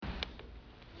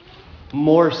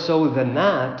More so than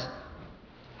that,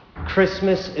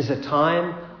 Christmas is a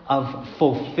time of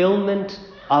fulfillment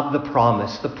of the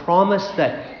promise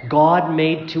that God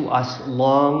made to us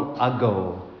long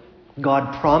ago.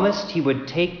 God promised he would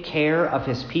take care of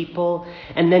his people,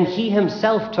 and then he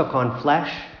himself took on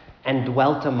flesh and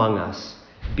dwelt among us,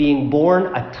 being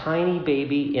born a tiny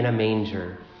baby in a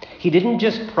manger. He didn't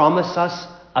just promise us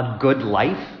a good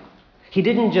life. He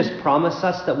didn't just promise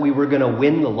us that we were going to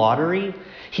win the lottery.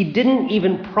 He didn't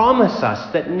even promise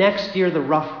us that next year the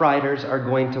Rough Riders are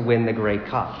going to win the Grey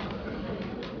Cup.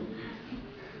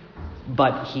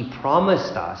 But he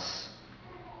promised us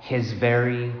his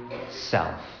very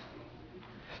self.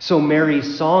 So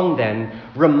Mary's song then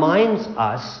reminds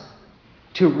us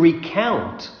to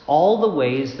recount all the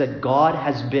ways that God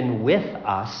has been with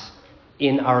us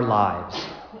in our lives,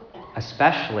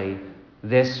 especially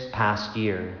this past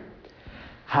year.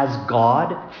 Has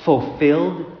God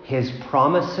fulfilled his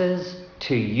promises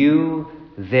to you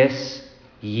this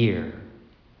year?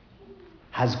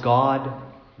 Has God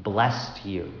blessed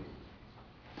you?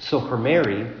 So for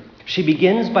Mary, she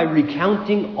begins by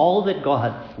recounting all that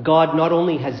God not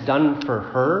only has done for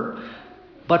her,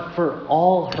 but for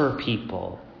all her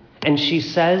people. And she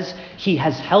says he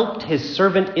has helped his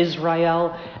servant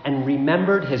Israel and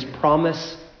remembered his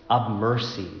promise of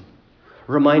mercy,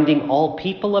 reminding all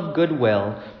people of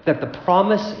goodwill that the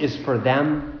promise is for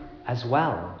them as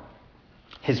well.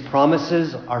 His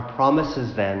promises are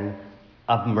promises then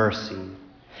of mercy,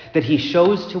 that he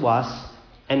shows to us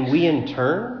and we in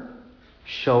turn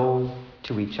show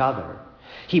to each other.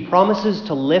 He promises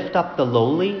to lift up the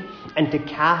lowly and to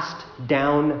cast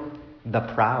down the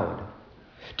proud,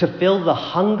 to fill the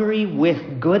hungry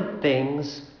with good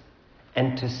things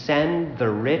and to send the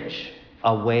rich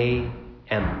away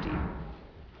empty,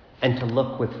 and to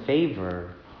look with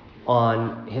favor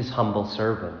on his humble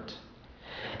servant.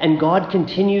 And God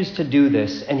continues to do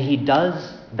this, and he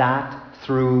does that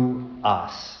through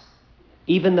us.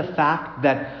 Even the fact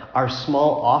that our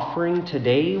small offering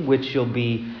today, which you'll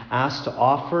be asked to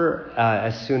offer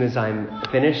as soon as I'm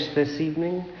finished this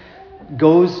evening,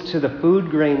 goes to the Food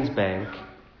Grains Bank.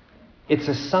 It's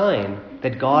a sign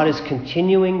that God is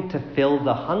continuing to fill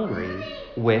the hungry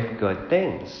with good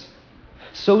things.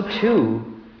 So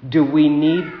too do we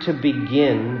need to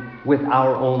begin with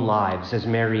our own lives, as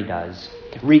Mary does,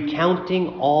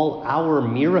 recounting all our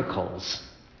miracles,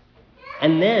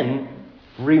 and then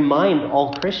remind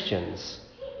all Christians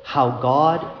how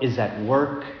God is at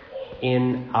work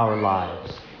in our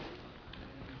lives.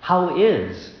 How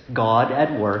is God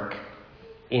at work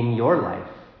in your life?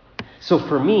 So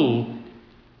for me,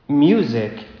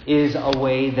 music is a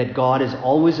way that God is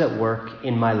always at work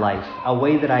in my life, a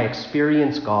way that I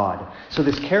experience God. So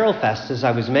this Carol Fest, as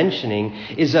I was mentioning,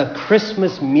 is a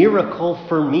Christmas miracle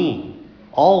for me,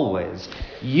 always.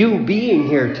 You being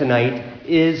here tonight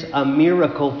is a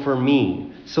miracle for me.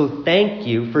 So thank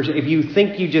you for, if you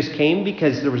think you just came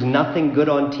because there was nothing good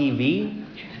on TV,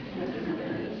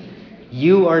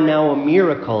 you are now a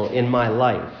miracle in my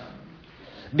life.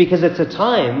 Because it's a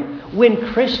time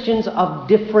when Christians of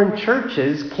different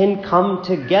churches can come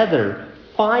together,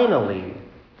 finally,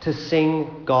 to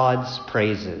sing God's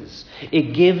praises.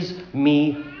 It gives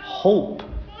me hope,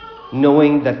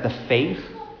 knowing that the faith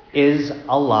is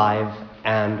alive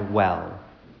and well.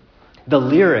 The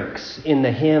lyrics in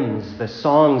the hymns, the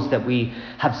songs that we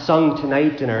have sung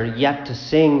tonight and are yet to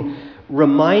sing,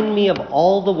 remind me of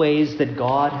all the ways that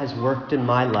God has worked in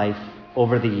my life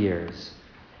over the years,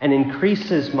 and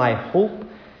increases my hope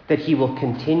that he will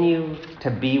continue to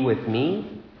be with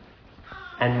me,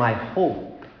 and my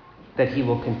hope that he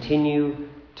will continue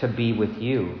to be with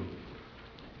you.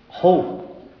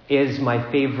 Hope is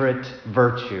my favorite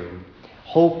virtue.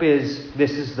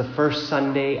 This is the first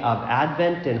Sunday of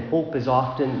Advent, and hope is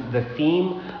often the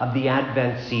theme of the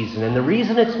Advent season. And the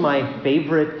reason it's my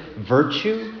favorite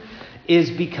virtue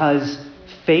is because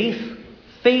faith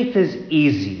is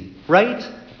easy, right?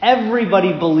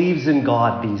 Everybody believes in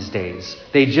God these days.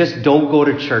 They just don't go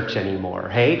to church anymore,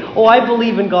 hey? Oh, I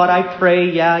believe in God, I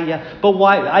pray, yeah. But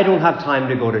why? I don't have time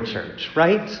to go to church,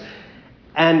 right?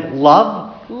 And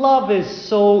love is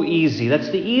so easy. That's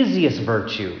the easiest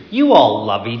virtue. You all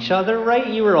love each other, right?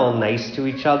 You are all nice to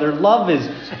each other. Love is,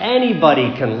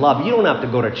 anybody can love. You don't have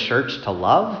to go to church to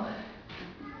love.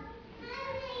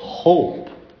 Hope,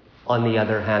 on the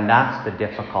other hand, that's the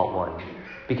difficult one.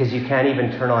 Because you can't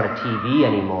even turn on a TV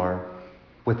anymore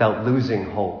without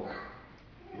losing hope.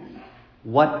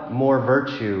 What more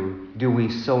virtue do we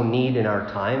so need in our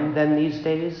time than these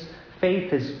days?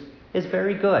 Faith is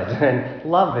very good, and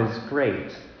love is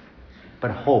great.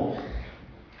 But hope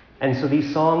And so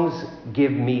these songs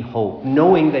give me hope,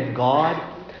 knowing that God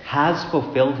has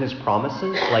fulfilled his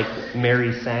promises, like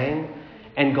Mary sang,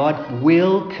 and God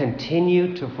will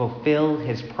continue to fulfill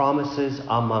his promises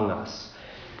among us.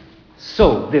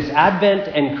 So, this Advent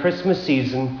and Christmas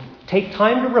season, take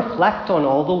time to reflect on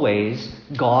all the ways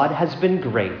God has been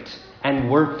great and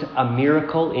worked a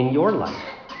miracle in your life.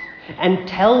 And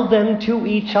tell them to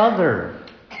each other,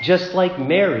 just like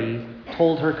Mary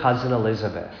told her cousin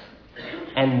Elizabeth.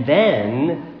 And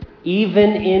then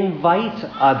even invite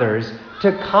others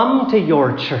to come to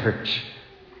your church,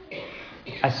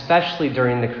 especially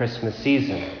during the Christmas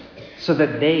season, so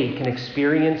that they can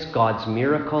experience God's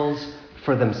miracles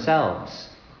for themselves,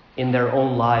 in their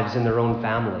own lives, in their own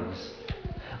families.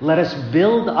 Let us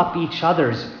build up each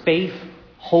other's faith,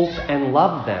 hope, and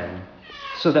love then,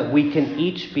 so that we can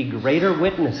each be greater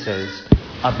witnesses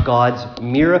of God's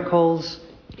miracles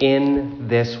in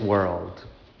this world.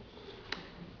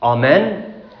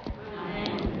 Amen?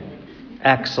 Amen.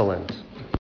 Excellent.